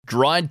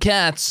dried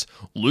cats,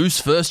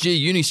 loose first-year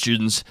uni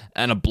students,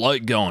 and a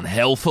bloke going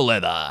hell for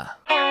leather.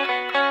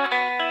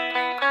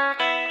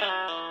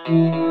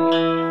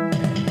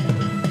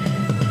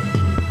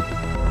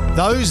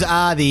 Those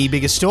are the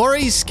biggest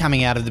stories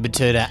coming out of the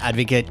Batuta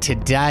Advocate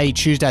today,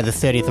 Tuesday the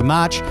 30th of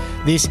March.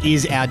 This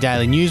is our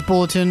daily news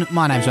bulletin.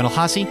 My name's Wendell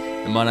Hussey.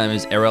 And my name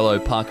is Errol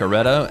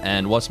Parkeretto,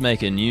 and what's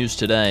making news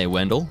today,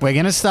 Wendell? We're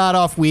going to start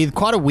off with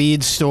quite a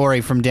weird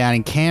story from down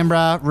in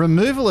Canberra.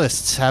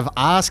 Removalists have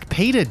asked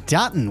Peter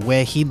Dutton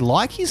where he'd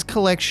like his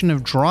collection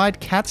of dried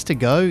cats to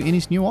go in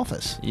his new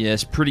office.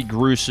 Yes, pretty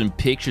gruesome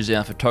pictures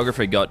our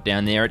photographer got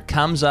down there. It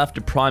comes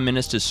after Prime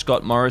Minister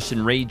Scott Morrison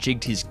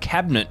rejigged his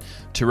cabinet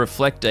to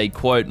reflect a,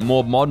 quote,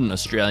 more modern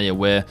Australia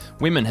where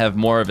women have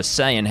more of a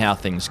say in how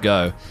things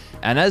go.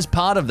 And as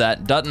part of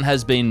that, Dutton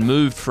has been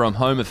moved from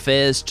Home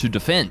Affairs to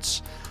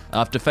Defence.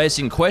 After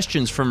facing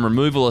questions from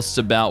removalists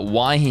about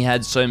why he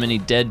had so many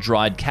dead,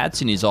 dried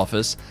cats in his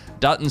office,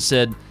 Dutton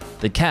said,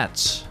 "The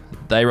cats,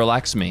 they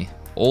relax me,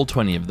 all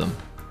 20 of them."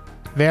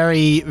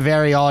 Very,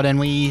 very odd. And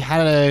we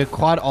had a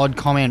quite odd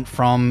comment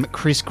from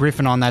Chris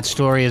Griffin on that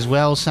story as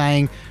well,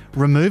 saying,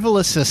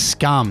 "Removalists are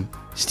scum.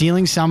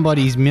 Stealing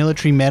somebody's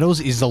military medals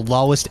is the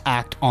lowest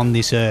act on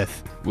this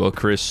earth." Well,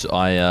 Chris,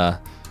 I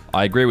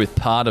agree with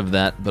part of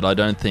that, but I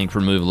don't think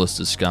removalists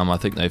are scum. I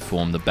think they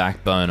form the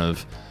backbone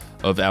of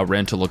our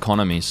rental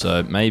economy.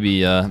 So maybe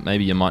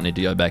you might need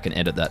to go back and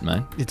edit that,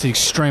 mate. It's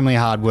extremely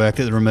hard work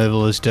that the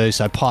removalists do,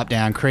 so pipe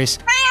down, Chris.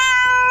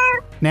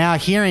 Now,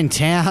 here in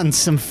town,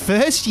 some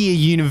first-year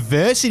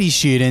university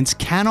students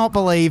cannot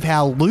believe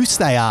how loose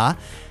they are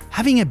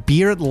having a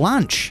beer at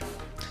lunch.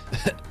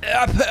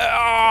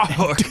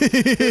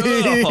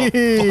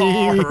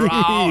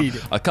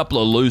 A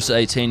couple of loose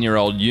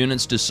 18-year-old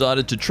units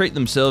decided to treat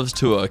themselves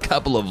to a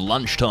couple of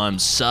lunchtime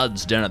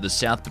suds down at the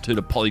South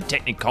Batuta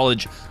Polytechnic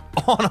College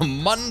on a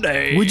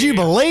Monday. Would you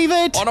believe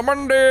it? On a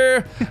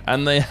Monday.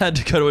 And they had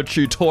to go to a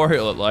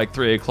tutorial at like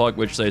 3 o'clock,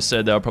 which they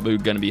said they were probably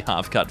going to be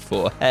half cut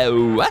for.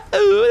 Dude,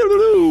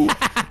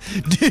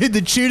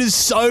 the tutor's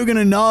so going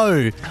to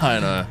know. I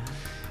know.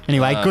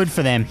 Anyway, good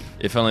for them.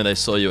 If only they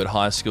saw you at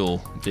high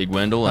school, Big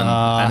Wendell,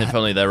 and if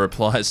only they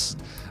replaced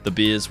the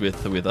beers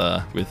with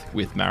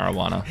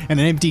marijuana and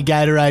an empty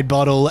Gatorade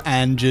bottle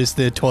and just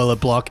the toilet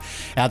block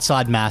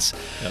outside Mass.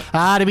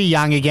 Yep. To be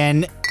young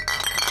again.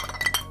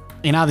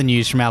 In other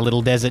news from our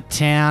little desert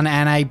town,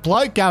 and a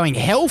bloke going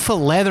hell for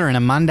leather in a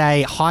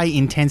Monday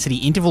high-intensity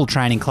interval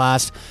training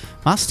class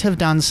must have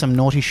done some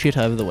naughty shit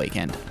over the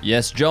weekend.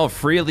 Yes, Joel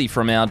Freely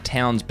from our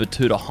town's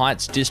Batuta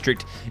Heights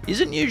district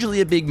isn't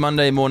usually a big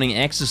Monday morning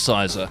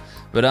exerciser,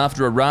 but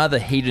after a rather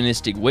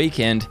hedonistic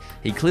weekend,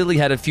 he clearly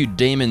had a few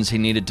demons he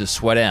needed to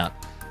sweat out.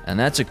 And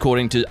that's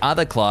according to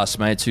other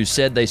classmates who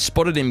said they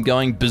spotted him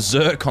going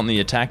berserk on the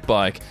attack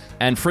bike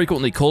and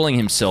frequently calling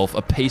himself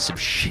a piece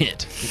of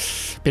shit.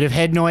 Bit of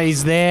head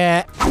noise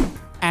there.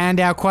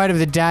 And our quote of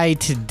the day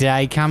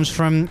today comes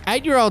from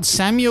 8-year-old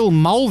Samuel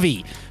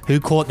Mulvey, who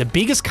caught the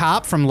biggest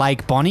carp from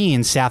Lake Bonnie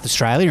in South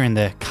Australia in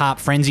the Carp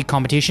Frenzy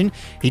competition.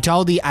 He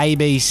told the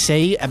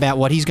ABC about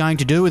what he's going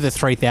to do with the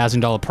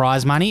 $3,000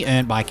 prize money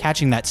earned by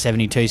catching that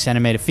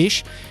 72-centimetre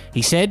fish.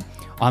 He said,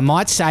 "I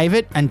might save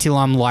it until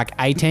I'm like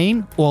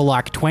 18 or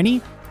like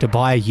 20 to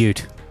buy a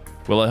ute."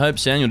 Well, I hope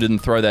Samuel didn't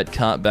throw that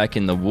carp back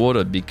in the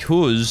water,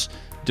 because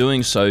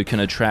doing so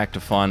can attract a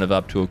fine of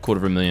up to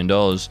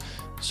 $250,000.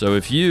 So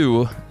if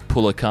you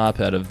pull a carp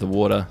out of the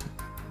water,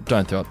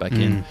 don't throw it back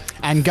in.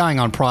 And going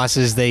on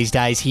prices these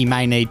days, he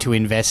may need to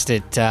invest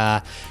it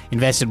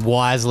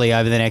wisely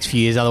over the next few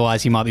years.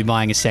 Otherwise, he might be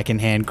buying a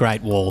second-hand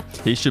Great Wall.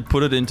 He should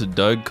put it into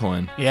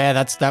Dogecoin. Yeah,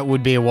 that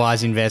would be a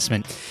wise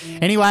investment.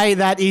 Anyway,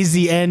 that is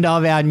the end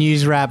of our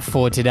news wrap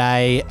for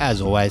today.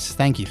 As always,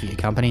 thank you for your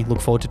company. Look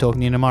forward to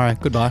talking to you tomorrow.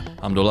 Goodbye.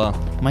 Alhamdulillah.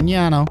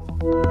 Mañana.